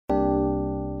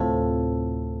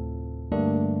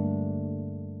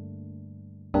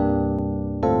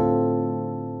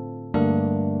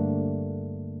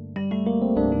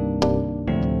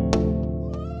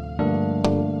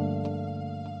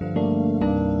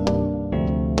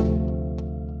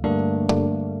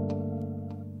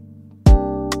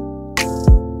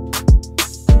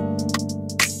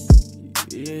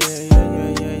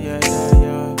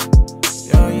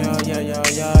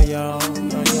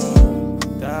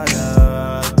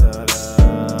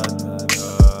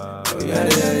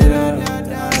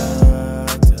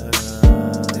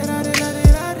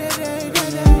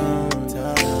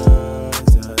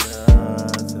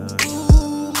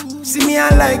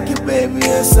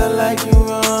I like you,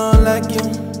 like you.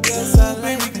 Yes, I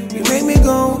like you. You make me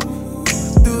go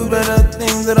do better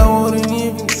things that I wouldn't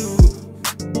even do.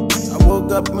 I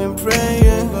woke up and pray,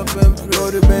 yeah.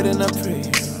 Go to bed and I pray.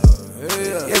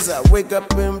 Yes, I wake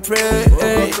up and pray.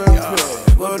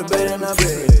 Go to bed and I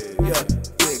pray.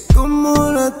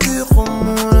 Community,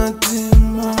 community,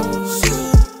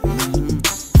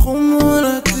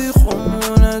 community,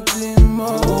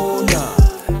 community,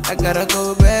 I gotta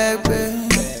go back, baby.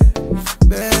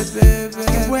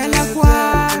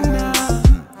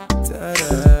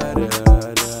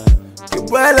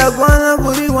 Well, I wanna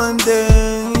put it one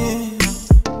day.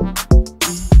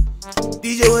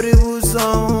 DJ, what it was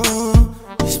song?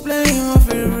 Just playing my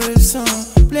favorite song.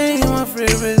 Playing my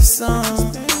favorite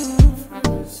song.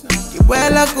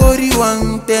 Well, I got it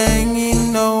one thing, you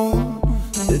know.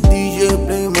 The DJ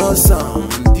play my song.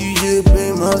 DJ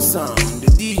play my song. The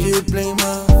DJ play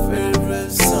my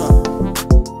favorite song.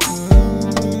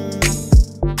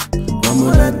 I'm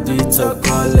on that beat, I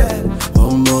call it.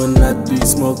 I'm on that beat,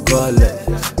 smoke call it.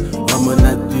 I'm on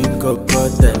that beat,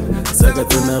 cocotte.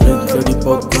 Sagatona ritlo di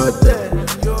pocotte.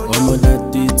 I'm on that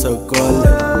beat, I call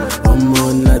it. I'm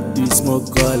on that beat, smoke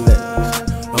call it.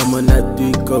 I'm on that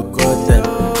beat, cocotte.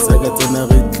 Sagatona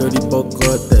ritlo di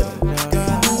pocotte.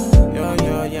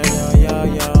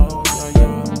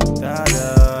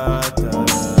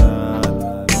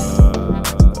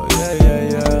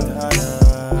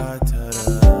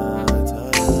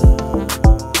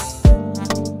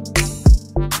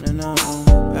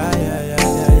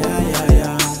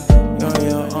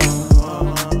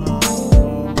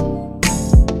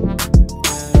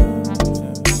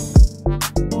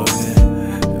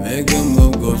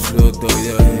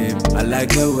 I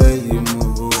like the way you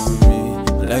move on me. I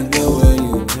like the way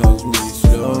you touch me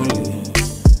slowly.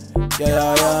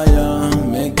 Yeah.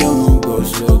 Make your move go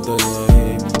slow to your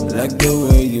hip. I like the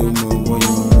way you move when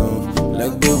you move. I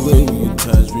like the way you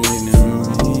touch me in the room.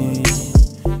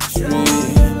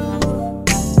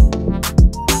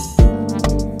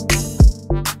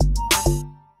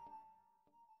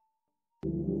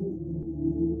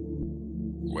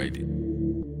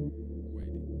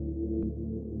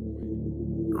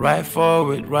 Right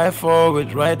forward, right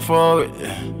forward, right forward.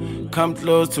 Come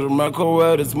close to the micro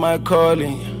world, it's my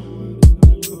calling.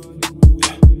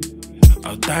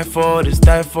 I'll die for this,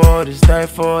 die for this, die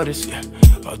for this, yeah.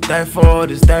 I'll die for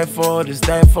this, die for this,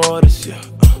 die for this, yeah.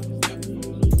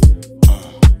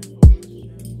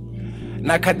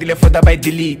 Nakadile for that by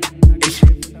delete.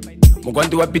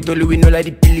 Mugwandu wa pitoli we know like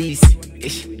the police.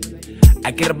 I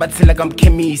get a battle like I'm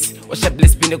chemist. O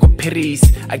shabless spin go Paris.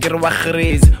 I get a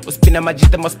wachres. O spin a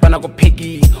magita mospana go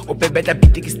Peggy. O bebeta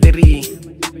bitik steri.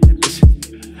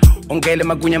 Ongele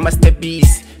magunya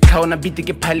masterpiece. Kauna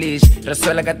bitik polish.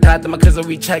 Rasola gatata makazo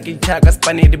we chaki chaka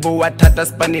spane. The boa tata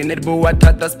spane. The boa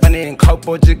tata spane.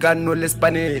 Kaupo jika no le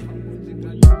spane.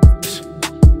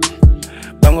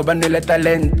 Bango banule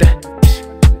talent.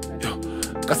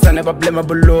 Cause I never blame my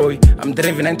boy. I'm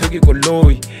driving and talking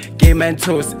low. Game and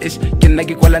toast, ish. Can I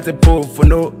get quality for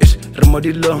no ish.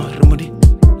 Remodi long, remodi.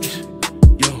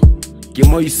 Yo, give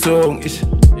my song, ish.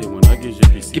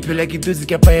 Keep it like you do,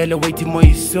 get by the way to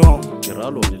my song.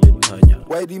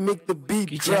 Why do you make the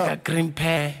beat drop? Green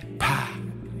pepper.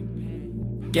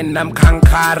 Can I'm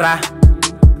kankara.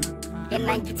 Can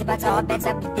I get about our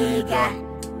better bigger?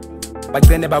 But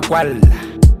then about qual.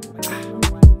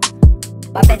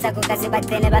 Wapeta kukasi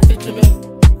batene bafikile.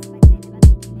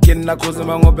 Kena koze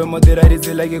mangobe modera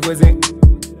rize like koze.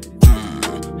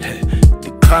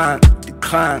 The crâne.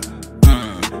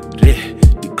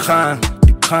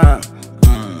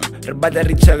 Rebada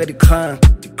richaga the crâne.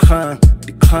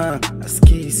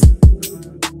 Askis.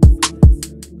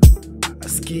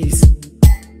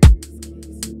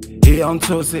 Here on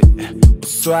toast it,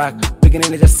 swag.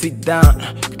 Beginning to just sit down.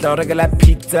 Get regular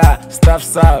pizza,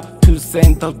 stuffs up. 2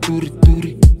 cents of turi.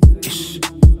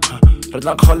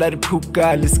 Rada call it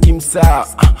puka, let's scheme out.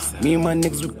 Me and my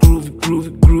niggas we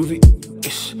groovy.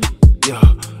 Yo,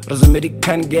 Rosemary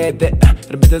can't get that.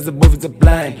 Repeaters above is a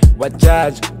blind. What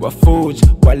judge, what fuj,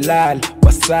 what lal,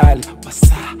 what sal,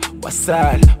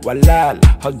 walal.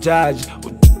 How judge,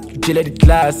 you let it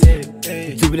class.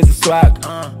 Jubilee is swag.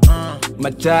 My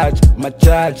judge.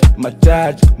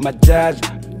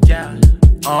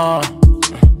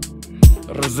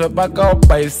 Rozoba ka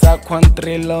paisa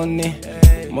quantriloni.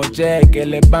 Mojeke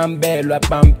le bambelo a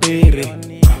pampiri.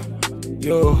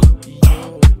 Yo,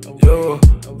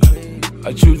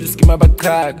 I choose to schema back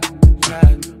crack.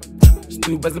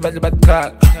 Stupas about the back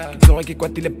crack. It's all I get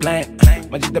what the plan.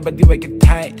 Majida badi wa get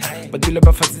tight. But you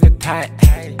love fast is tight.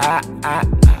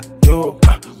 Yo,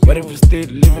 what if we still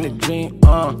living a dream?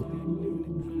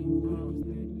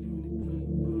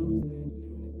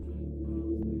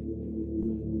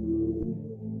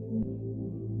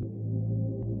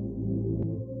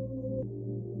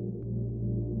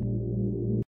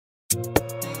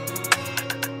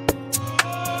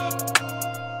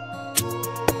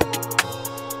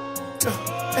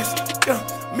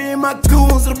 Me and my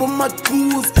goons, Reba my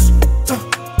goons.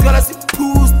 Gotta see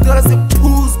poos,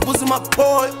 pussy my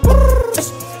boy.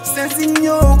 Sensing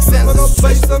yokes, Super go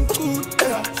pay some food,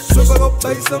 super go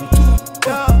pay some food,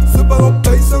 super go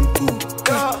pay some food,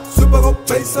 super go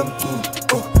pay some food, super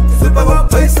go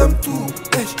pay some food,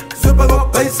 super go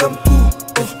pay some food,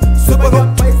 super go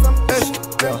pay some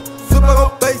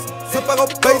super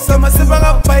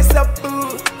go pay some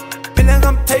food. Bilang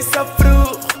am pay some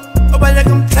fruit, obala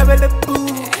am Kabelo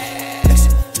booty,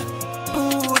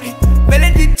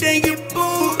 melody thank you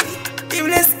booty.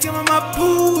 Even let's give my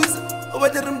poos.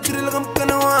 What the room drill I'm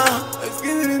gonna want. I'm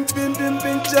skinning pin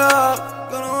job.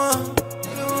 Gonna want.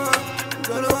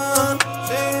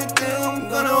 Say anything I'm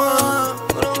gonna want.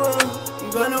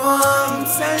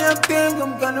 Say anything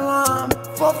I'm gonna want.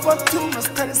 442 my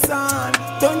study son.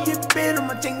 Don't get paid on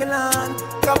my jinglean.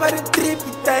 Cover the trip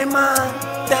with diamond.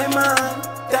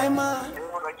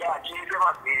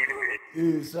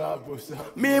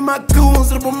 Me and my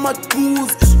goons, Reba my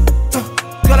goons.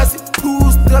 Gotta see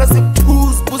poos,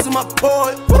 pussy my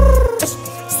boy.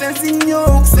 Sensing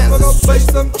yokes, Super go pay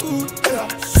some food,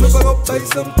 super go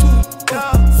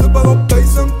pay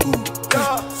some food,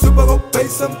 super go pay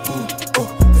some food,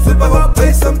 super go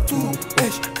pay some food,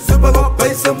 super go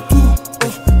pay some food,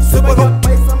 super go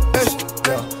pay some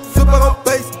food,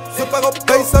 super go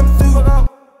pay some food.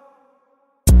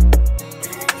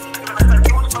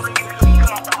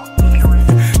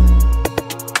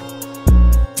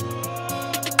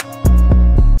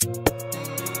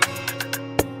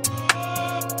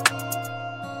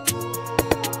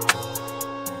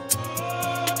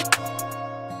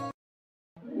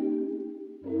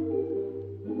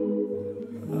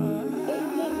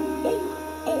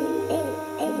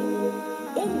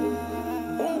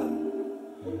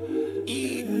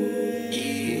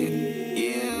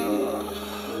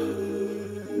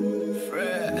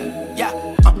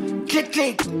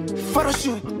 Click, photo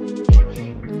shoot,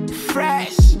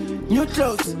 fresh, new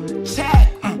clothes,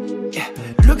 check, yeah,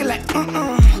 looking like,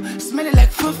 smelling like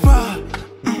football,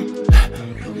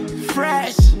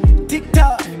 fresh,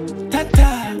 TikTok,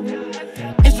 Tata,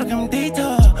 Instagram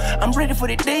data, I'm ready for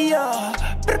the day, yo,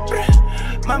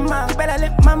 mama, better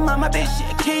let mama, bitch,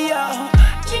 KO,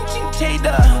 ching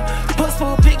chader, post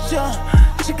for a picture,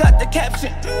 she got the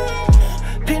caption,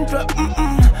 pin drop,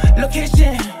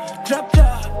 location, drop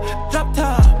top,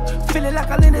 feeling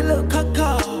like I need a little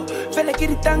cocoa. Feel like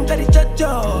it done, got it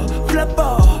jojo. Flip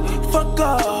all, fuck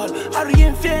all. Are you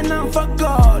in fear now? Fuck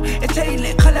all. It's a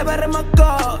little caliber, my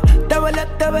god. Double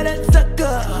up,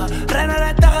 sucker. Run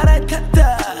out,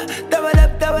 cutter.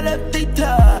 Double up,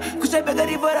 data. Cause I better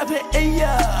give up here.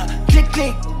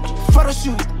 Click, photo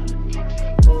shoot.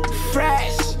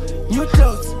 Fresh, new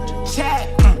clothes, check.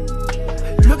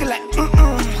 Looking like,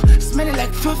 smelling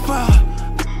like football.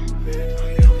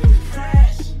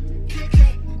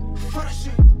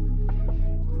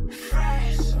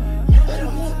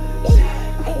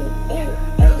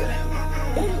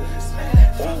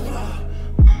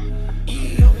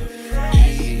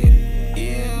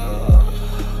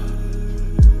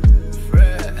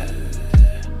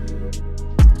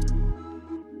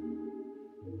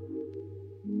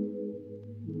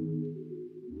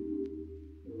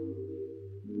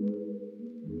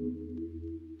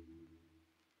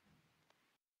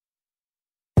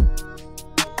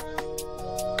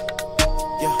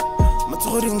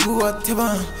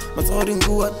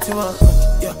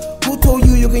 Yeah. Who told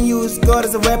you can use God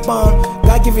as a weapon?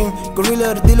 God-given,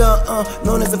 gorilla the dealer,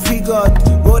 known as a free God.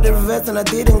 Wrote the reverse and I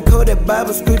didn't code the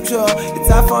Bible scripture.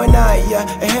 It's eye for an eye,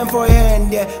 yeah, a hand for a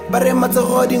hand, yeah. But I'm not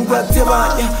holding what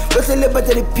yeah. Don't let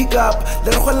the pick up,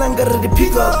 let the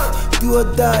pick up. Do or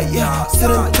die, yeah.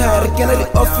 Student tired, get out the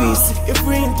office. If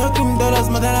we ain't talking dollars,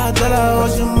 my dollar,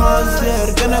 what's your mouth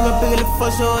there? Can I go big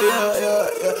for sure, yeah.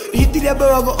 Hit the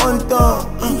go on top,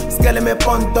 scale me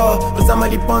ponto, Rosama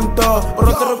di ponto,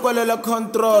 rotoro quello la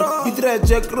control, hit the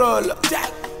jack roll,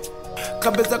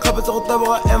 cabeza,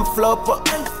 otavo and flop.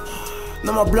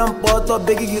 No my blunt bottle,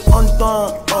 begging on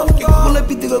top. Pull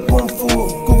up it go kung fu,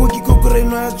 kukure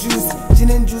no juice,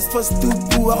 gin and juice for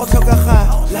stupu, I'll talk a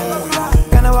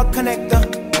Can I connector?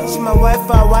 She my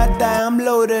Wi-Fi, I'm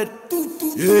loaded.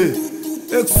 Yeah,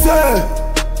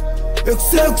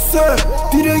 Excel,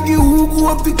 diregi hugu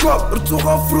up the cup,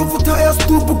 rtoga fro for tires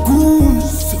to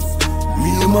goons. Me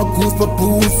and my goose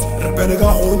papoose,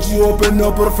 Rebenega honji open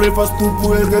up her breakfast to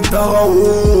pull get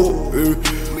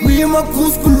me and my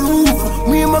goose kuloof,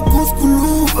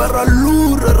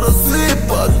 Ralura,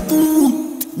 Razepa, dude.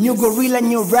 New gorilla,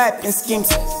 new rapping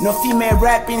schemes, no female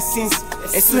rapping since.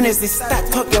 As soon as they start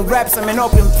talking raps, I'm an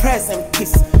open present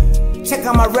piece. Check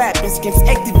out my rapping schemes,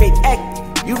 activate, act.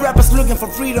 You rappers looking for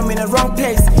freedom in the wrong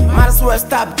place. Might as well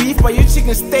stop beef, but you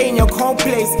chickens stay in your home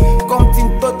place. Komt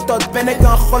in tot, ben ik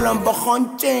een golem begon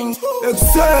change.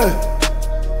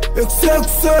 Ik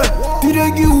zeg,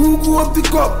 direct je hoek op de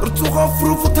kop. Er toch al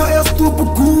vroeg wat hij als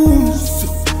stoepen koes.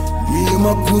 Me and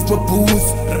my goose, my boots.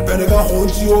 Er ben ik een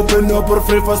hondje op en op, er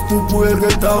vrij van stoepen en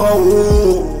geen dag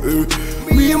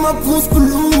me and my goose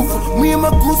geloof, me and my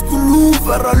goose geloof.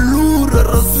 Er een loer,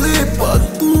 er een zeepa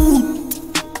doet.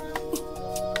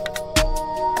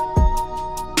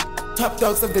 Top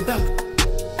dogs of the duck.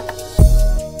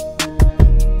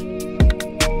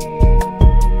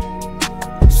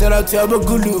 Shout out to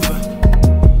Abaguluva.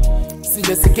 See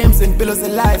just the games and pillows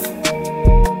alive.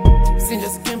 See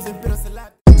just the games and pillows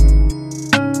alive.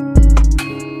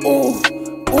 Oh,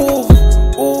 oh,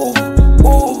 oh,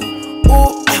 oh,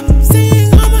 oh.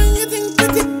 Saying I'm a getting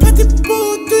petty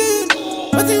booty.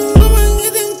 But I'm a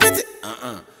getting petty.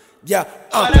 Yeah,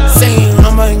 saying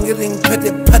I'm a getting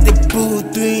petty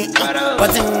booty.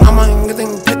 But I'm a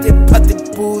getting petty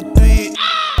booty.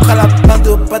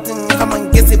 Kalapando, but I'm a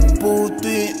getting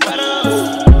booty.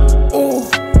 Oh,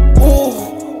 oh,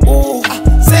 oh.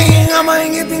 Saying I'm a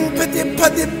getting petty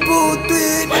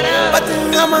booty. But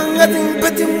I'm a getting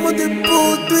petty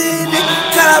booty.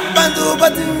 Kalapando,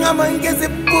 but I'm a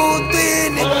getting booty.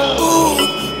 Oh,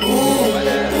 oh,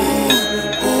 oh,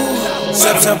 oh.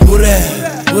 Shap pure,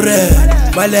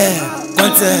 bale,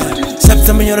 conte. Shap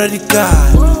some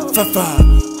radical. Fafa,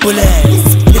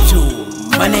 bullets, get you,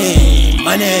 money,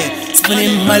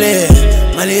 spinning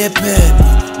Mali, pep,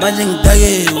 managing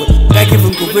daggy. I give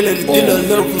him Kabelo the dealer,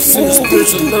 lyrical singer,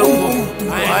 spiritual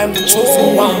lyrical. I am the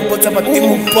chosen one, but I'm a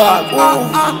demon bug.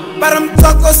 But I'm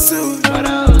talking soon.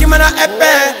 Give me an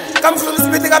epe, come from the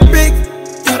spitting a big.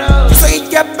 So you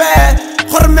get bad,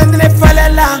 Horman in a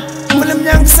falla. William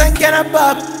Young sank in a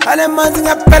bob, I'm manning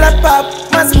a pella pop,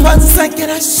 Mass Pons sank in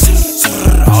a shit.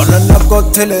 On a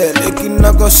nako tele, lekin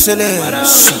nako shele.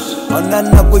 On a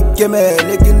nako geme,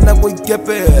 lekin nako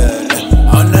gepe.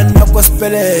 On a nako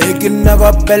spele, lekin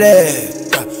nako pele.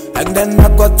 And then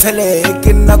nako tele,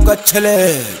 lekin nako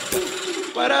chele.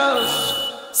 What else?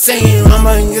 Saying I'm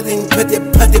a getting petty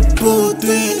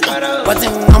booty. But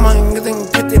I'm a getting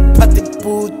petty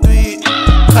booty.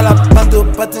 Kalapando,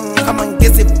 but I'm a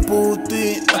getting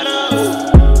booty.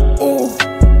 Oh,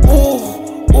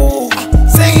 oh, oh.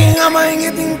 Saying I'm a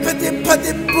getting petty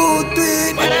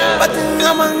booty. But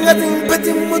I'm a getting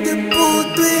petty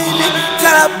booty.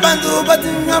 Kalapando, but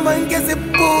I'm a getting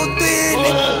booty.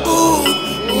 Oh,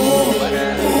 oh,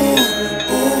 oh,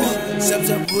 oh.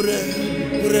 Sabza pure.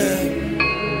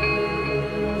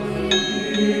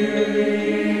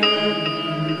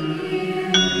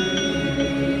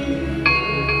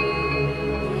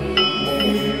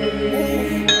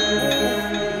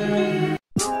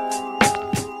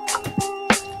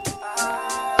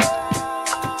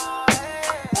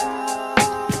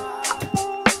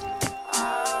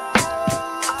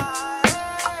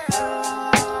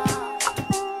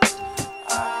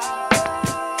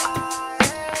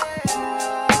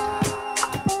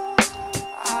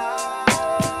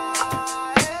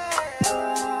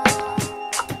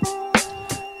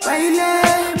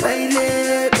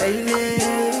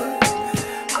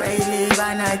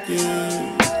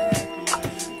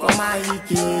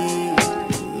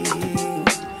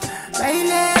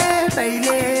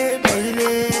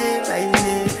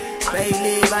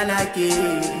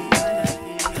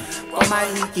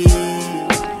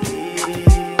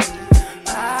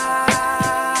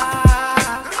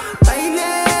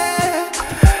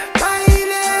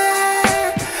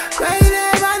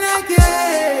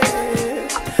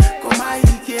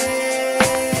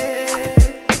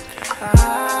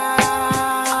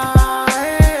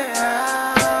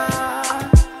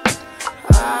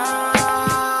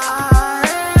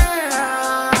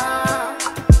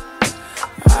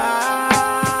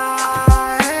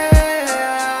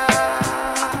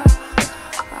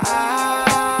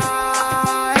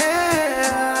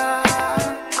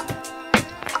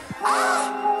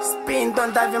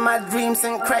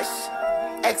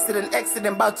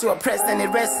 Accident, about to oppress any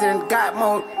resident. God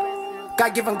mode,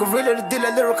 God-given gorilla, the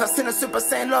dealer, lyrical sinner, super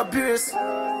saint, Lord Beers.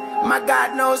 My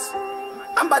God knows,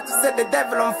 I'm about to set the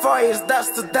devil on fire. It's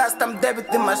dust to dust, I'm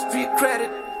debiting my street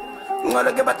credit. I'm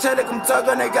gonna get my check, I'm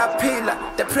talking, I got pillar.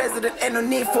 The president ain't no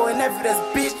need for an evidence,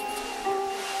 bitch.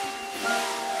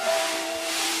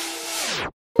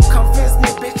 Confess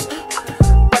me, bitch.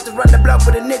 About to run the block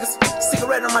with the niggas.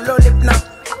 Cigarette on my low lip now.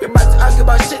 We about to argue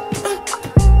about shit.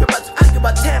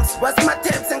 About temps, what's my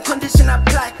terms and condition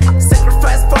apply?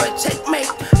 Sacrifice for a checkmate.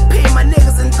 Pay my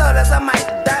niggas in dollars, I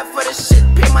might die for this shit.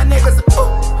 Pay my niggas,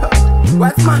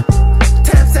 what's my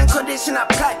terms and condition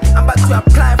apply?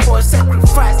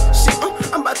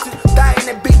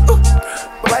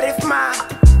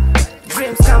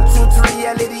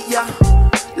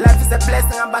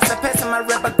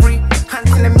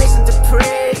 on a mission to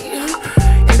pray.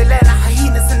 In the land of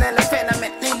hyenas and elephant, I'm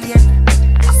an alien.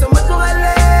 So much more I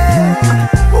live.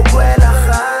 Ukwela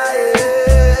khaye,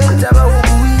 jaba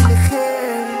ubuile khe.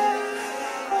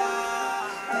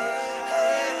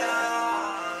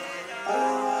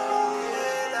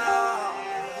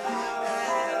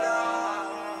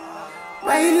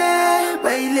 Baile,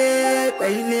 baile,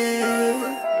 baile,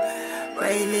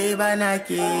 baile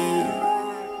banaki,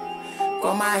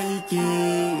 komahiki.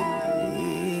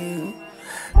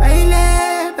 Baile,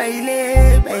 baile,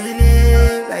 baile,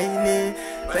 baile,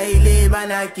 baile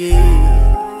banaki,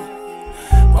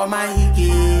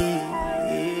 komahiki.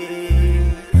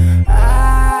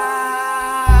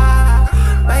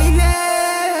 Baile,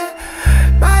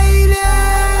 baile,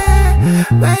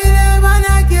 baile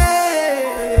banaki.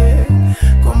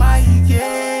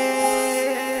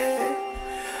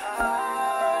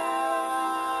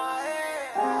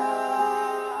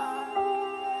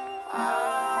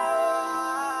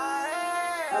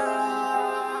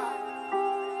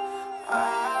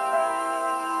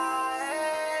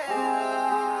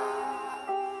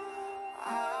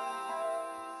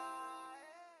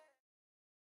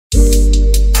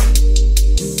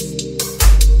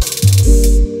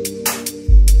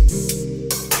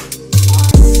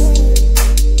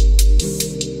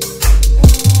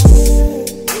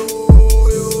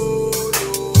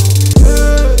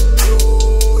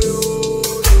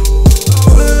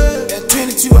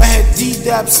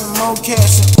 Some more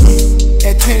cash.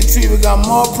 At 23 we got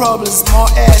more problems, more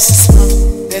ashes.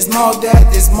 There's more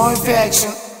death, there's more infection.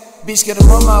 Bitch get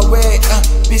run my way,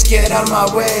 bitch get out of my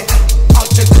way. I'll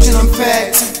check the I'm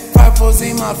facts. 5-4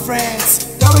 in my friends.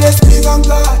 WSP on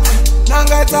God,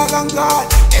 Nanga talk on God.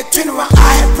 At 21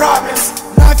 I had problems.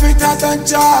 Nothing that on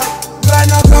job. Glad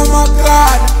not on my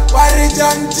God. Why did you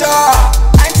job?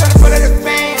 I ain't tryna follow the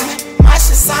fame. My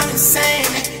shit sound insane.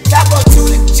 That boy to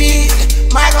the G.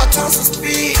 My God turn some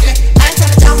speed. I ain't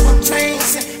tryna jump on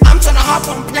trains. I'm tryna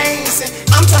hop on planes.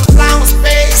 I'm tryna fly on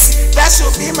space. That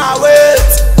should be my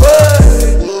words.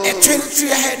 At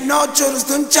 23 I had no Jordans,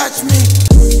 don't judge me.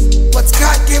 What's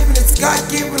God given, it's God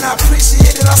given. I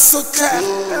appreciate it, I'm so glad.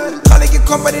 Call it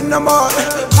company no more.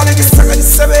 Call it second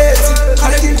service.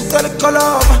 Call it the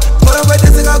color. But I'm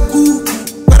ready to go.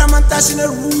 But I'm on touch in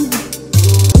the room.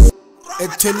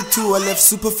 At 22 I left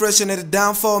super fresh and at a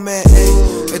downfall, man,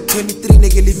 ayy. At 23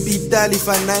 nigga beat Dali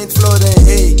for 9th floor, then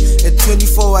ayy. At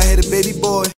 24 I had a baby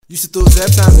boy. Used to throw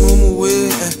zap times mumu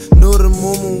wig, no the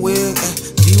mumu wig.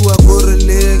 Diwa go to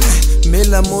leg,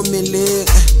 mela mo me leg.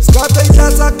 Skata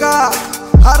itlatsa kaka,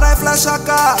 harai flasha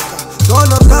kaka. Don't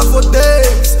knock for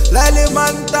days, lale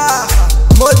manta.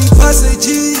 Modi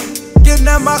passage, get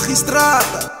na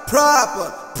magistrata. Proper.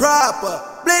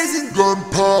 Blazing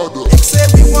gunpowder.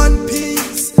 Except we want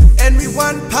peace and we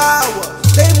want power.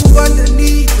 They move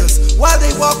underneath us while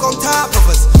they walk on top of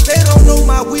us. They don't know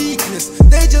my weakness,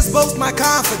 they just boast my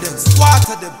confidence.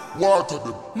 Water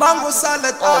them. Mango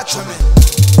salad archery.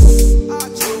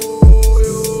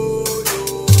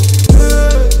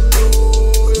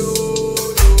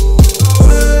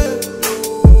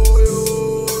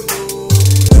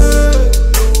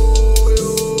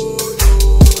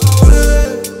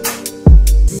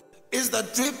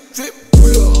 Drip,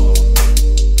 blow.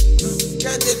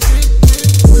 Got the drip,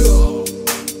 blow.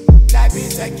 Like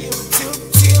bitch, I give it till.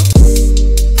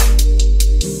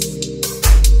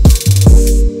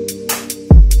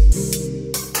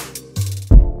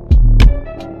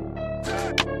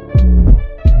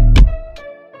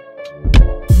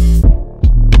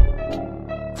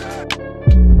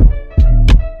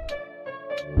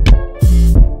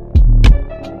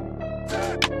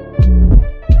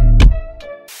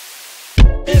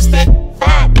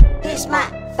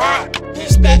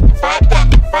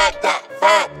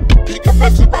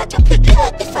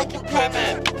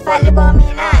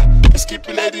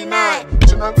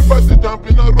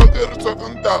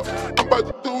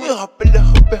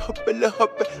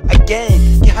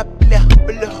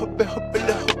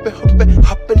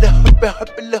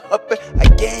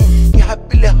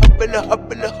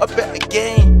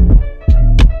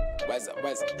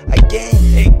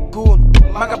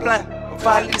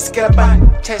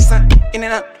 In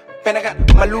and out, Penaga,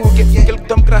 Maluga,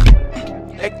 Gildum Crack,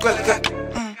 Equalga,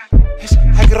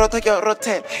 Hagrota,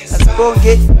 Rotel, as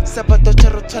Boge, Sabato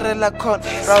Charotella Con,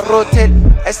 Rotel,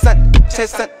 Esan,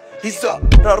 Chessan, Hizo,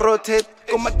 Rotel,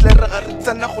 Comatera,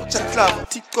 Rizana, Hocha,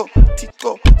 Tico,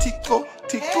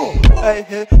 I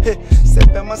hey,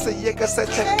 Sepamasa Yega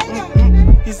Sete,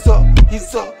 Hizo,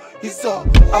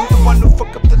 I'm the one who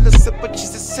fuck up the list, but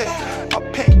Jesus said, I'll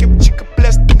pay him chicken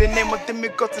blessed. the name of the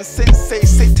gods and sensei.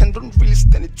 Satan don't really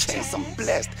stand a chance. I'm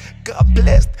blessed, God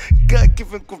blessed, God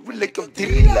given gorilla of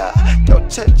Dirila. Yo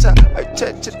chacha, I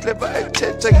chacha, clever, I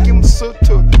chacha, Kim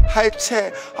Soto, high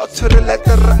chair, how to the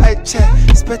letter I chair,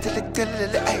 spettle a girl,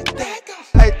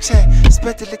 I chair,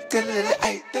 spettle a girl,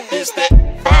 I He's that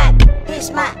fat, he's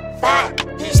my fat,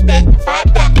 he's that fat.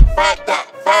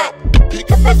 Pick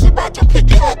a fucking bottle,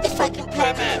 pick it up the fucking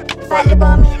planet. Fall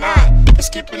about me now,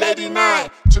 skip lady night.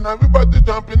 Tonight we about to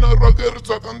jump in a rocket, it's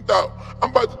talking down. I'm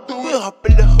about to do it.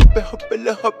 Hoppele,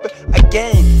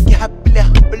 again. Yeah, hoppele,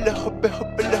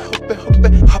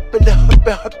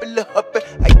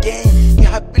 again.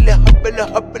 Yeah,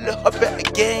 hoppele,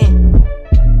 again.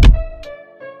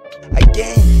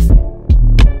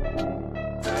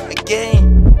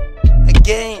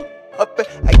 Again, hoppe,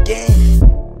 again.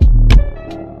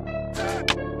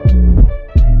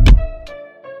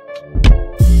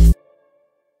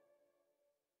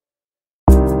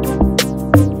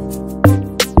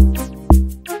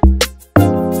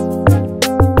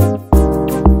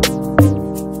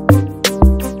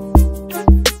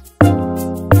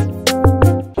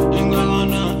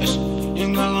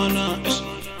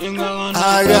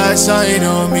 I got something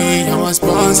on me, I'm a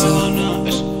sponsor.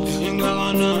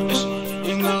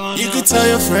 You could tell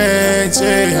your friends,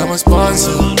 yeah, I'm a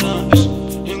sponsor. I'm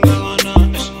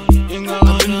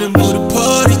in the mood to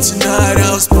party tonight,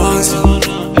 I'll sponsor.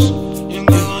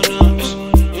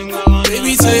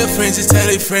 Baby, tell your friends and tell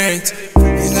their friends.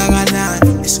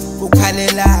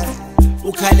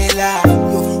 Ukhalela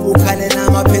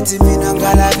maphethi mina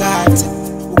ngalakade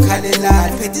ukhalela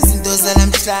phethe izinto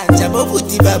zalamhlanje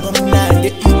abobuthi baba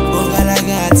mnandi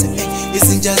ngalakade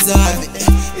izinja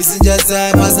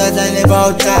zami mazadane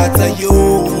bawuthatha yo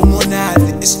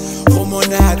umonadi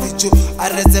jo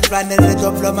areze planele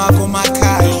diploma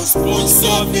kumakhaya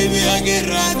sponsor baby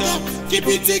angerada keep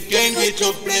it a gang with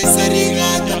your place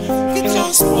arigada get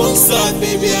your sponsor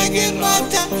baby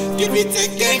angerada keep it a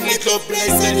gang with your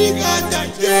place arigada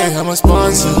yeah I'm a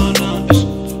sponsor.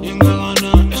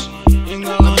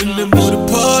 I'm in the mood to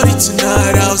party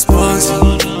tonight, I'll sponsor.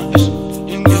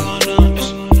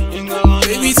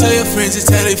 Baby, tell your friends and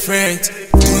tell their friends.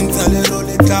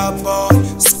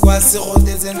 Squasi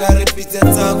rote nga repeat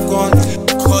tsakon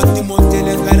khoti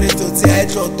modele nga retotsi a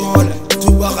tlotole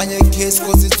tuba ganye case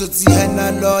cause tsotsi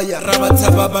hana lawyer raba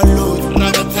thaba baloi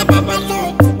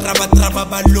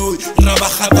raba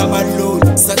khata baloi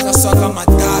saka saka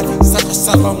matala saka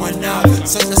saka mwana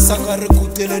saka saka re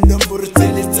kutele nomboro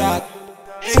tsele tsaka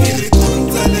ekere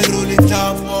tunza le role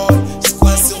tapon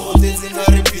squasi rote nga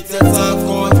repeat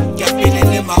tsakon ke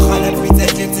apelele magala pizza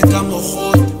tletse ka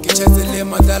mogodi le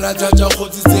madala jaja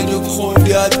khotsi tsele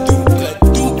khonde a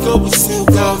tuka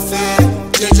busuka fe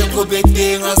jeje ko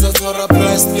beteng a sa tsora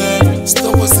president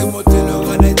stoko se motelo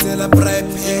ga naitsela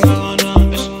private.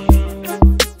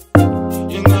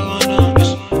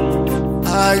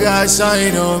 I got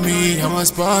something on me, I'm a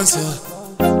sponsor.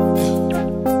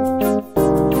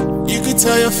 You can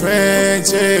tell your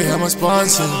friends, yeah, I'm a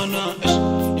sponsor.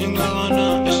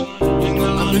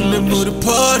 I'm in the mood to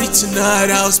party tonight,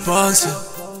 I'll sponsor.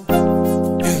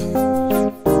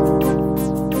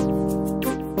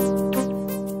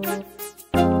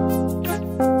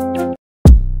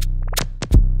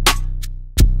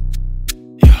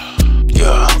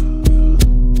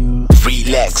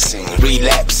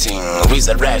 Relapsing,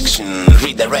 resurrection,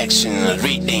 redirection,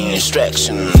 reading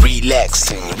instruction,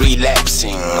 relaxing,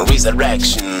 relapsing,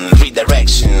 resurrection,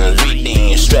 redirection, reading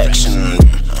instruction.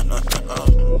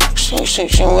 When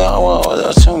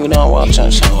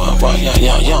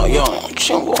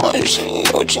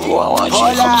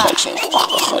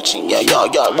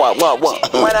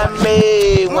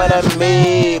I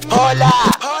made Paula,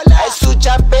 I su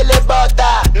chapele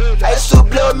bota, I su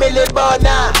blow mele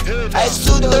bona, I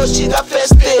su do shiga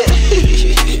feste.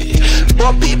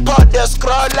 Bobby pot the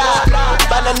scroller,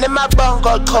 banana my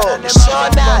bongo cone,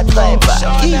 Shona driver.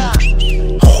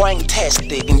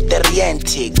 Fantastic,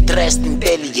 interiantic, dressed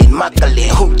intelligent,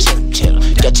 makkelijk, hoe chill.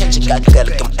 Ja, chill, kakkel,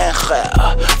 kom echt.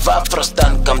 Va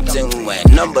frostan, kom zingwe.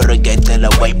 Number get tell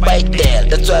away by tell.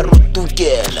 That's why root to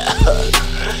kill.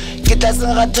 Kita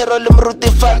sengatero limruti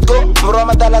falco.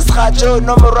 Mroma dalas hajo,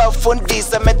 no mora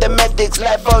fundisa mathematics,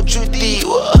 life out Judy.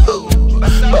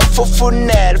 But for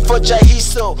funnel, for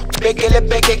jahiso, begele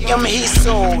bege nyam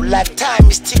hiso. Like time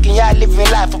is ticking, y'all living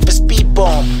life up a speed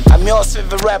bomb. I'm your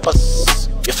favorite rappers.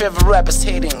 Your favorite rapper's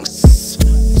hatings.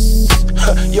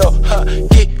 Yo,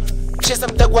 chase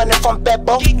up the one from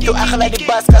Beppo. You act like the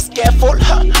boss got careful.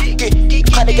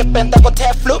 Honey get bent up on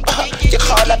Teflu. You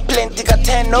call that plenty got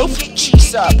 10 off.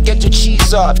 Cheese up, get your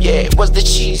cheese up. Yeah, what's the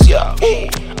cheese, yeah?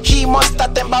 He must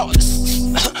start them about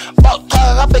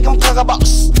Kaga, big him Kaga about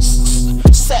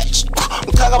Search,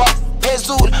 Kaga about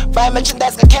Pezul, buy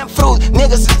merchandise, I can't fruit.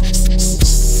 Niggas,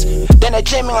 then they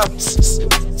claiming up.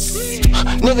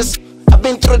 Niggas, I've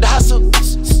been through the hustle.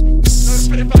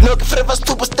 No que freva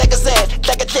stupa stega zed,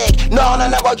 like a tag. No,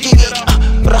 never give it.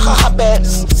 Raha habet.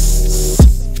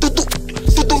 Tutu,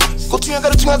 go to your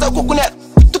coconut.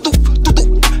 Tutu,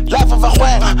 life of a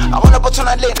wang. I wanna go to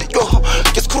an lane, yo.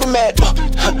 Get screw mad.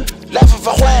 Life of a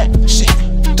wang. Shit.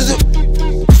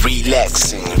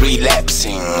 Relaxing,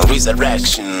 relapsing,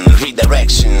 resurrection,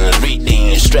 redirection,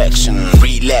 reading instruction.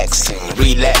 Relaxing,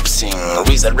 relapsing,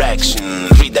 resurrection,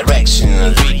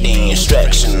 redirection, reading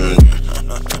instruction.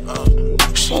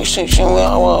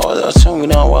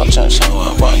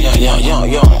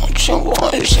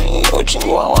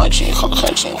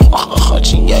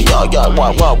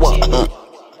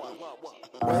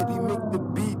 Ready, make the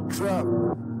beat drop.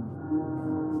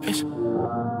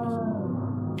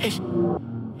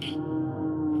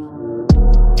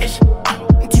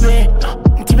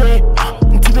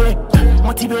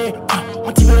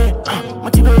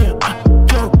 Motivé,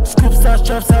 yo, scoop stars,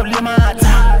 chops up,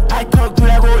 limata. I talk to go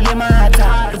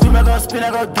limata. Reduna go spin, I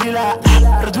go drilla.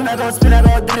 Reduna go spin, I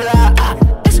go drilla.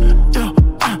 Yo,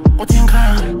 routine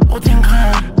khan.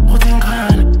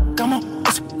 Come on,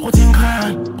 routine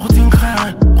khan.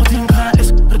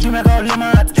 Reduna go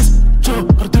limata. Yo,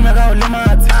 reduna go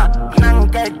limata.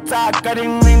 Nangai talk,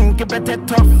 getting in, keep it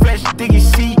top fresh, diggy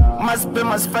see. Must be,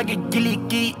 must fuck it, gilly.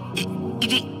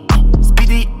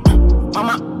 Speedy,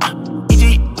 mama,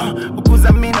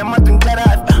 ukuza mina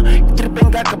matungara, tripping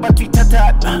gaga batu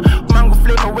tata, mango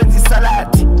flavor wenzi salad,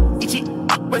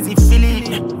 wenzi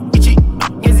fili,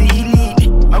 wenzi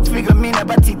hili, makufiga mina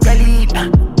bati kali,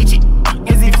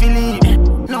 wenzi fili,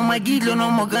 no magilo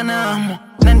no mogana,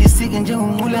 nandi siga njengu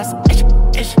mulas,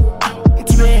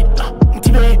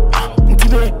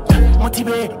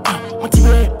 motivé,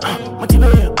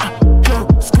 yo,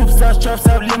 scoop stars, chops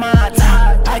up,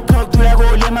 limata. I talk to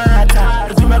go limata.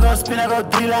 Reduna go spin, I go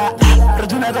drilla.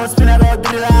 Reduna go spin, I go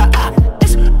drilla.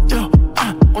 Yo,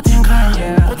 routine khan.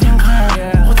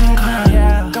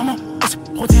 Come on,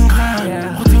 routine khan.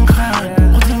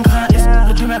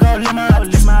 Reduna go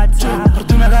limata.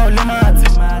 Reduna go limata.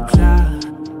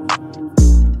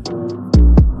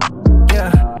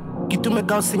 Get to me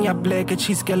go sing your black,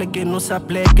 cheese skeleton, no sap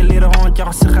black. Later on,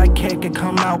 y'all say I can't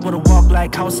come out with a walk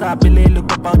like house. I believe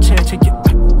look about church.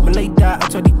 Malay-da, I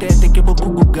told the dead, they give a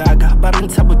Google Gaga. Barin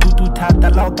Tabu Tutu Tata,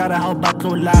 Laukara, how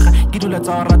Batlo Laga. Gidula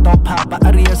Zara, Papa,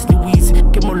 Arias Louise,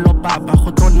 Kimolo Papa,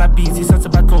 Hotona busy, Sansa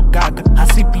Batlo Gaga. I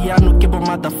see piano, Kibo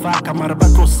motherfucker,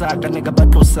 Marabatlo Saga, nigga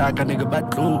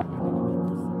Batlo.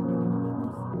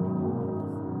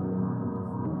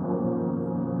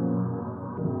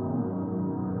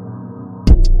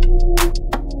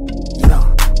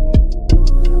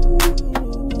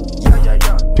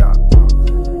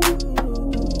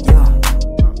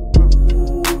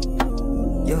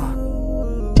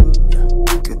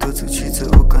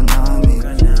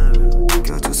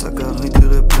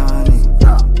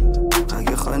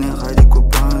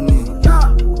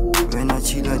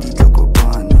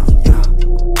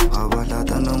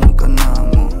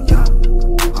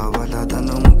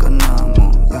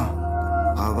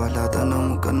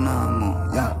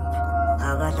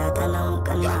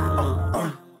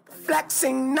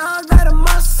 Flexing, now I got a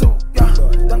muscle, yeah.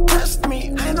 Don't test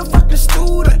me, I ain't no fucking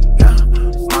student, yeah.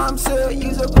 Mom said,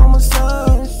 use up all my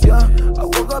sons, yeah. I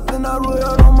woke up and I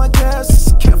rolled on my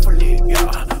gas carefully,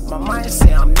 yeah. My mind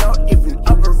say I'm not even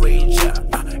average, yeah.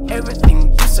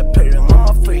 Everything disappearing on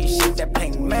my face, shit, they're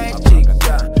playing magic,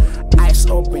 yeah. Eyes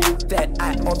open, that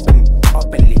eye open,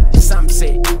 openly. Some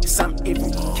say, some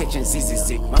even catching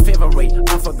ZZZ. My favorite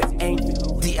alphabet ain't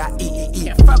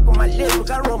D-I-E-E-E. Fuck with my lyric,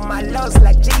 I wrote my laws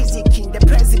like Jay-Z King, the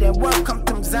president. Welcome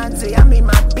to Mzanzi. I mean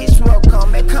my bitch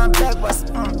welcome. And come back was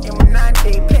in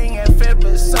Monday, playing a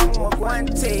favorite song with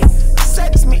Guante.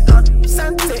 Sex me on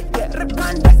Sunday, yeah,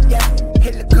 Repanda, yeah.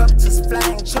 Helicopters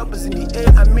flying, choppers in the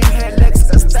air. I mean her legs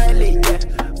are styling, yeah.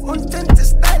 Untente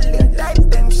styling, tight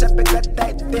thing, shepherd got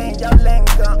tight thing, y'all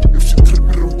lenga. If she trip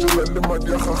me room, you'll let my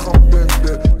dear ham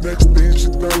bende. Next day she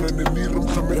down and the knee room,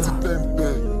 come into tempe.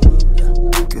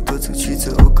 Que toi tu cheats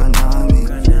au kanami.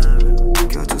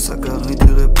 Que tu sagari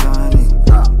de replani.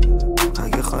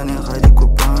 Hagi khane khali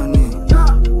kopani.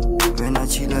 Vena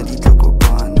chila di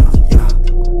takopana.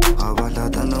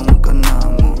 Abalata no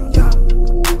mukanamo.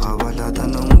 Abalata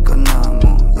no mukanamo.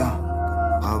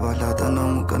 Abalata no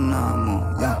mukanamo.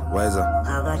 Weza.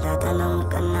 Abalata no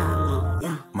mukanamo.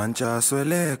 Mancha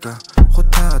sueleka.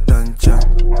 balata ncha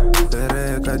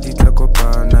bereka ditla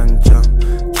kopana ncha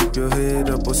keep your head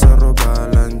up o sa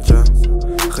robala ncha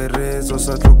gerezo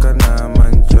sa tloka nama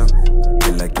ncha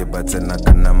ela ke batsena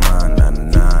ka namana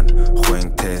nan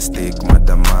GWENTASTIC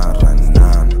madamara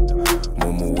nan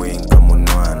momo weng ka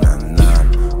monwana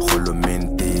nan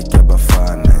golomente ke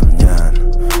bafana nyan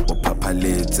o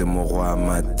phaphaletse mogwa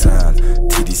matal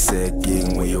tidi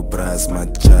seking where your bras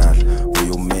majal where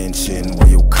you mention where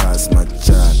you cast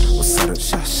majal o sare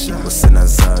shasha o sena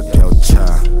zakya o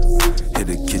cha hit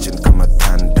the kitchen kama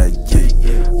tanda ye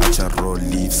acha raw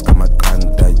leaves kama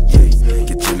kanda ye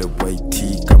kitchele white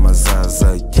tea kama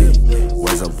zaza ye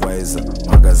wiser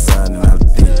magazana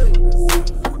alti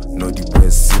no the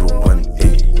best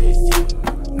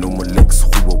 018 no more legs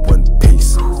who one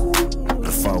pace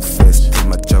the foul fast in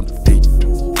my jump date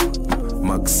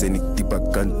max any tipa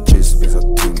can chase без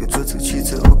отын que toi tu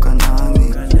cheats au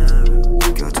canami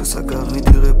que tu sagari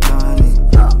di replani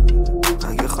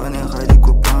age khane khali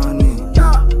kopani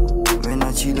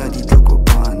wena chila di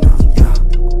takopana ya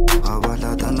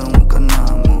abalata no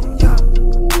mukanamo ya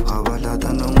abalata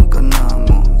no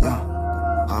mukanamo ya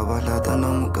abalata no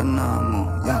mukanamo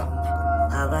ya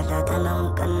abalata no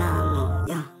mukanamo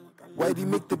ya why do you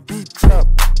make the beat drop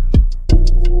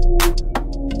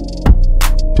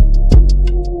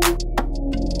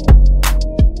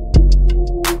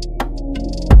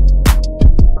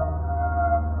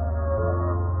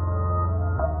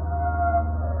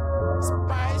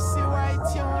Spicy white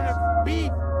tea on the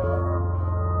beat.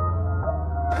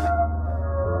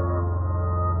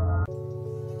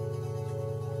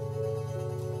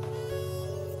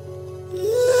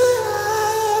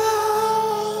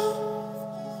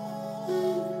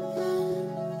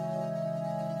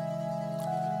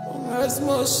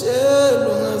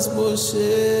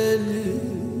 ungasimosheli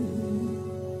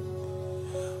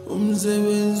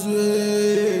umsebenzi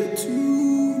wethu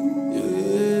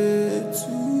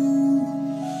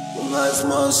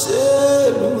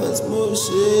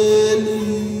ungasimosheli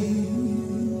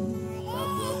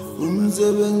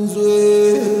umsebenzi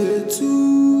wethu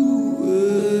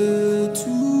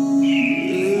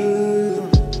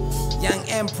Young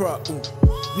Emperor,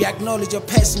 we acknowledge your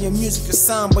passion, your music, your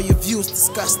sound, but your views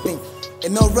disgusting.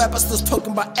 And no rappers still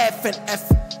talking about F and F.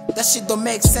 That shit don't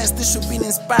make sense, this should be an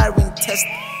inspiring test.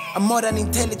 I'm more than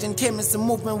intelligent, came in some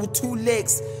movement with 2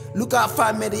 legs. Look how far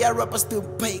I made it, y'all rappers still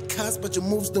pay cuss, but your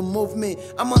moves don't move me.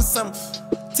 I'm on some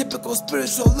typical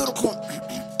spiritual lyrical.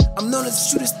 I'm known as a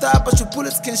shooting star, but your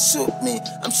bullets can shoot me.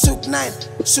 I'm shook 9,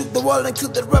 shook the world and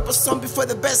killed the rapper song before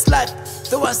the best life.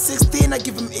 Though I'm 16, I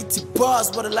give him 80 bars,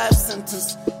 what a life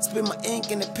sentence. Spit my ink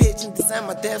in the page and design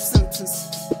my death sentence.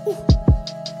 Ooh.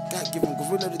 God give him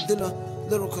gorilla the dealer,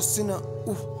 little casino.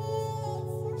 Ooh.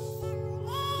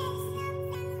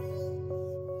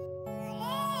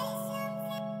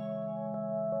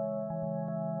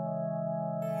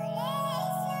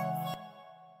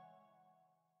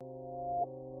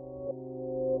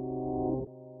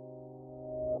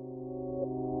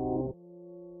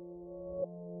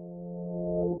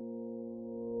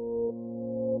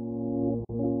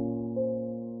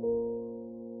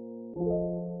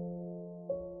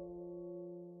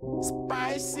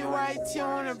 Spicy white tea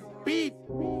on the beat.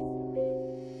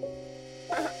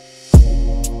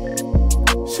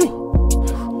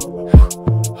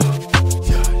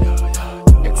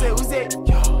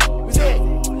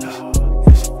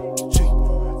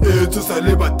 Eto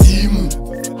sale batimu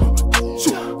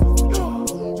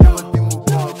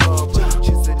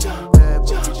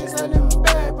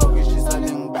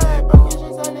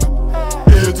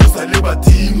Eto sale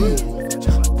batimu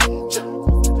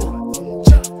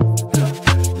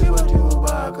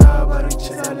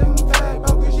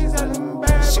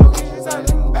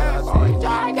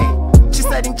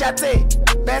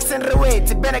Benson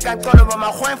Rewete, Benegan Toloba, my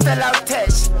Juan fell out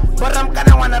test. But I'm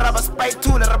gonna wanna rub a spike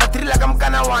tool, rub a three like I'm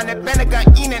gonna want it.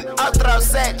 Benegan in and out, raw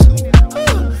set.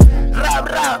 Rab,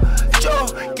 Joe,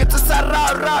 get to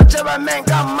Sarah, Jabba man,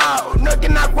 come out, no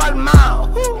get knock one mouth.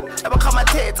 Ever come a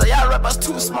tater, y'all rappers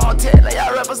too small, tailor,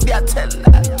 y'all rappers get teller.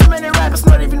 Too many rappers,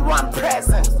 not even one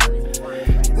present.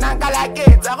 Nankala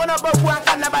gates, I gonna book one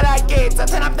canabala gates, I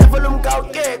turn up the volume go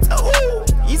gates.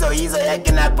 Easy, I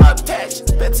can not pop touch.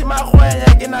 Betty my way,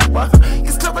 I can not pop.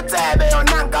 It's club a tab on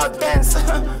Nanka dance.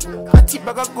 I tip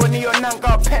a goni on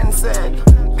Nanka pencil.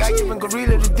 Guy giving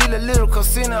gorilla to deal a little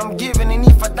casino. I'm giving, and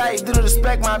if I die, do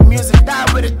respect my music,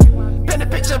 die with it. Pen a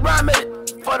picture, rhyme it.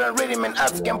 For the rhythm and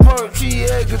African poetry,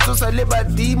 yeah. Get to say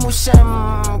liberty,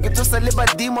 Mushem. Get to say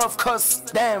liberty, of course.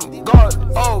 Damn, God,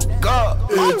 oh God.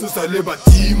 Get to say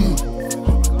liberty,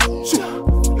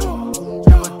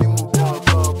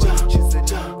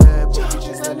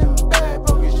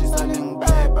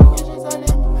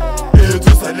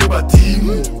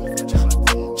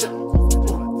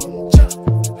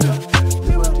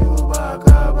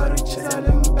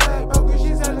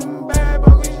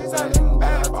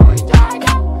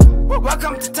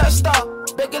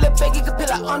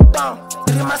 down.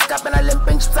 Drie maskap en alleen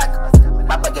pinchzak.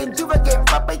 Papa geen duwe, geen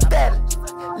papa tel.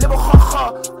 Live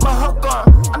ho, my hook on.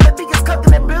 I'm the biggest cock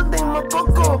in the building, my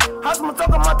coco. House my talk,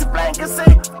 multiplying, can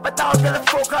say. But I'll get a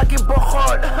folk, I get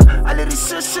bohol. I let it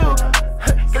shoo.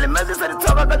 Get the message at the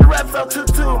top, I got the raps out to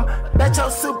tomb. Batch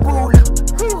out soup pool.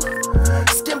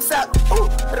 Skims out, the pull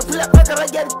up, I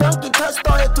get a donkey,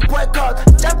 TOYSTORE to boycott.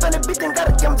 Jump on the beat and got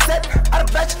a game set. Out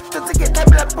of batch, to take it,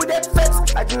 table up with that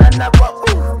fence. I do not know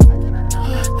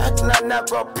I cannot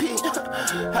go pee.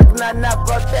 I cannot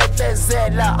go that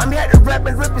zella. I'm here to rap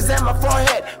and represent my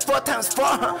forehead. 4 times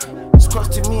 4, it's close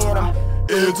to me and I'm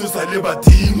to sa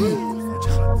liberty.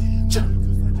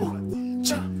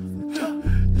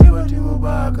 Liberty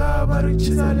Mubaka, but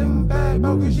she's a limbe,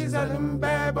 but she's a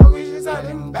limbe, but she's a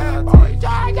limbe. Oh,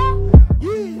 yeah.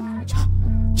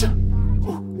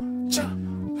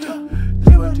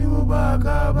 Liberty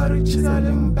Mubaka, but she's a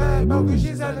limbe, but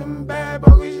she's a limbe,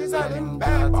 but she's a limbe.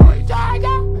 Oh,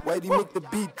 yeah. Why do you make the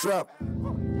beat drop?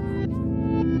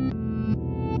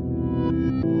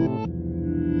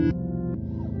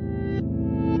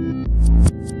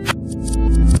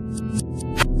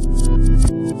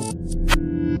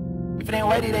 if it ain't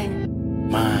white, it ain't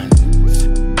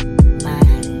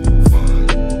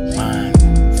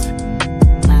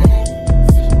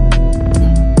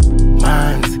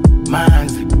Mine.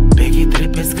 Biggie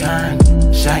trip is gone,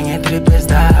 shine trip is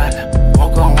dala.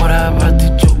 Walk on what I'm about to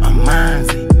do, I'm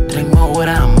manzi. Drink more what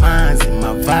I'm manzi,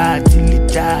 my vati,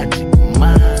 litaji,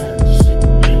 manzi.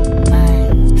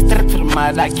 Straight from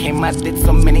my life, came I did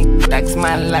so many stacks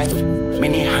my life.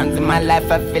 Many hands in my life,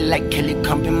 I feel like Kelly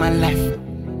Comp in my life.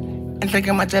 And like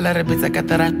a machala rebits, I got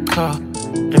that I call.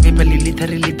 Rebibali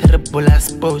literally terrible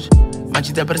exposure.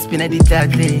 Machita per spina di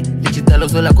tagli, digital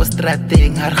zola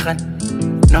costrating, harhan.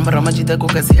 Number of machita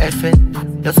coca si Eiffel.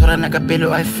 That's what I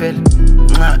Kabelo I fell.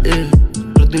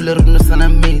 Rodula no sana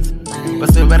mates.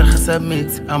 Baso barkhasa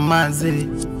mates, amazi.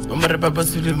 Omar Papa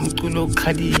Sule Mukulo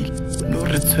Kadi. No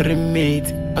return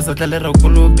mate. Basatale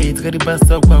Rakolo bait,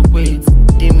 Garibasa Quaquates.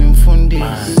 Demon Fundi.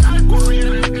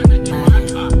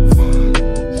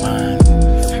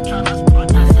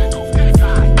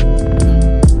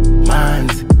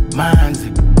 Manzi,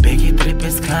 Biggie trip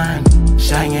is kind,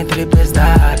 shine trip is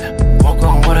dala. Walk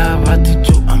on what I'm about to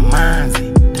do, I'm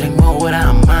manzi. Drink more what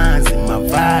I'm manzi, my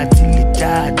vati,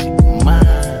 litaji,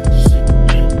 manzi.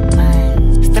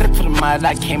 Straight from my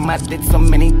life, came I did so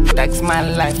many stacks my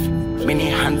life. Many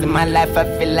hands in my life, I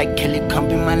feel like Kelly Comp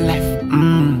in my life.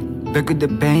 Back with the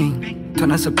bang,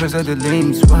 turn us surprise all the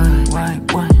lanes.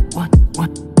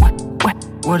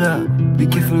 What up? Be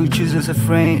careful who choose as a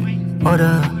friend.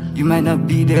 Order. You might not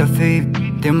be their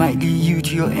fave, they might lead you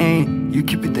to your end. You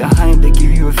keep it behind, they give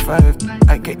you a 5.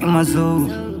 I get in my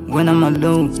zone when I'm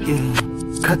alone, yeah.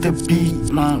 Cut the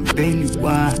beat, man, Bailey,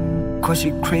 why? Cause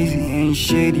you crazy and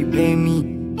shady, blame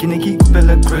me. Can I keep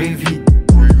Bella gravy?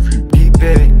 Deep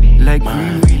back like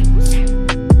Reba.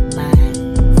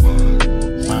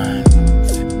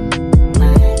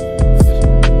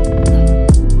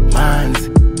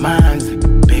 Man's,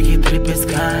 Biggie trip is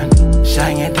kind,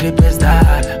 shine trip is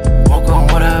dala. Walk on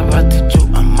what I'm about to do,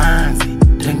 I'm manzi.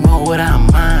 Drink more what I'm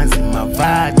manzi, my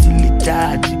vati,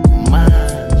 litaji,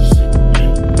 manzi.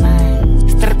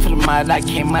 Straight from my life,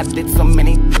 came I did so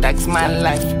many stacks my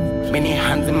life. Many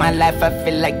hands in my life, I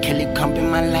feel like Kelly Comp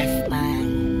in my life.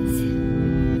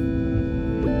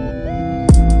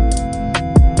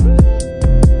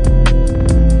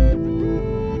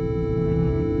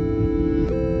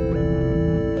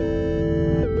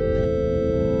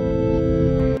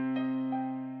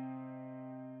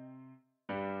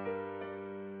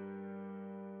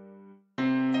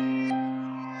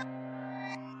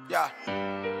 Yeah.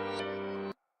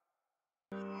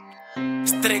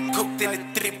 Straight cooked in a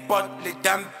 3-pot, le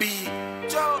dampi.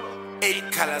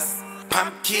 8 colors,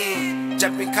 pumpkin.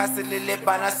 Jumping castle, le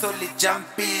bana so le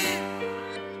jumpy.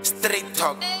 Straight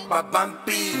talk, ba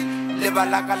bumpy. Le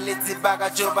balaka le zibaga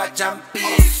joba jumpy.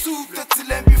 Suit, that's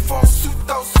the before suit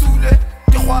out sule.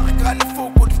 The horror got the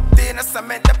fogo, the dinner,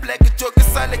 Samantha black, joke,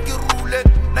 sale, ki rule.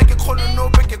 Like a colono,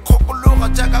 beke kokolo,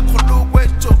 jaga kolo,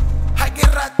 wecho.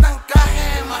 Hagiratanga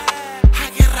Emma,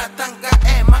 Hagiratanga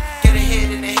Emma. Get a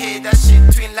head in the head, that shit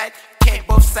twin light, came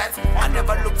both sides. I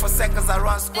never look for seconds, I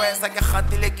run squares like a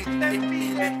hatile.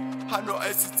 I know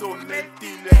I see so many.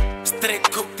 Straight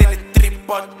cooked in a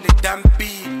 3-pot, le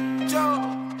dampi.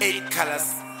 8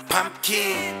 colors,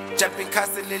 pumpkin. Jumping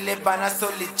castle, le bana so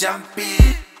le jumpy.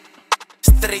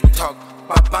 Straight talk,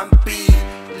 ba bumpy.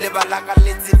 Le balaka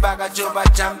le zibaga joba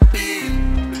jumpy.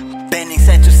 Bending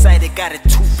side to side, they got it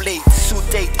 2 blades. Suit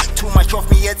date, too much of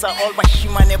me, it's all my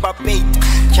shima never bait.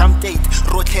 Jump date,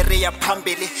 roteria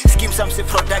pambele. Schemes I'm so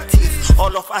productive,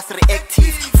 all of us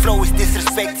reactive. Flow is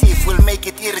disrespective, we'll make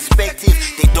it irrespective.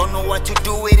 They don't know what to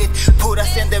do with it. Put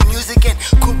us in the music and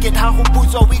cook it how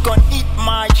boots or we gon' eat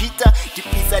majita. The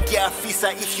pizza dia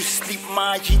fisa if you sleep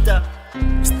majita.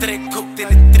 Straight cooked in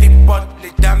a 3-pot, le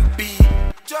dampi.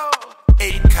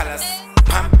 8 colors,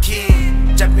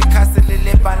 pumpkin. Jumpy castle,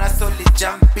 le banaso, le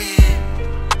jumpy.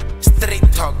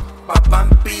 Straight talk, ba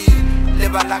bumpy. Le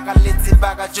balaka, le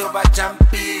zibaga, joba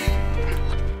jumpy.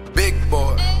 Big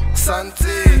boy, Santi.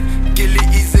 Gilly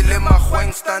easy, le ma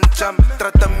huang stand jump.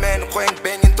 Trata man, huang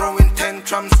banging, throwing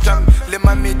tantrums jump. Le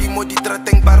ma medi modi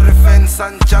trateng barre fence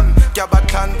and jump. Kya ba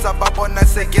klanza, ba bona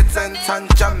se gets and tan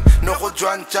jump. No go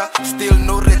juancha, still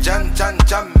no rejan jan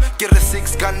jump. Kire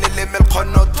 6 gun, le mel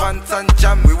kono twan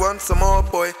jump. We want some more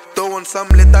boy, don't want some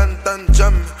le tan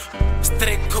jump.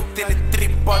 Straight cooked in a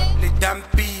 3-pot, le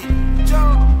dampi.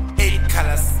 8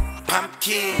 colors,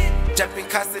 pumpkin. Jumping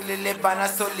castle, le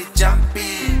banaso, le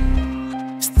jumpy.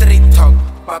 Straight talk,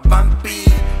 ba bumpy.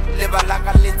 Le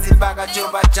balaka, le zibaga,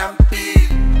 joba jumpy.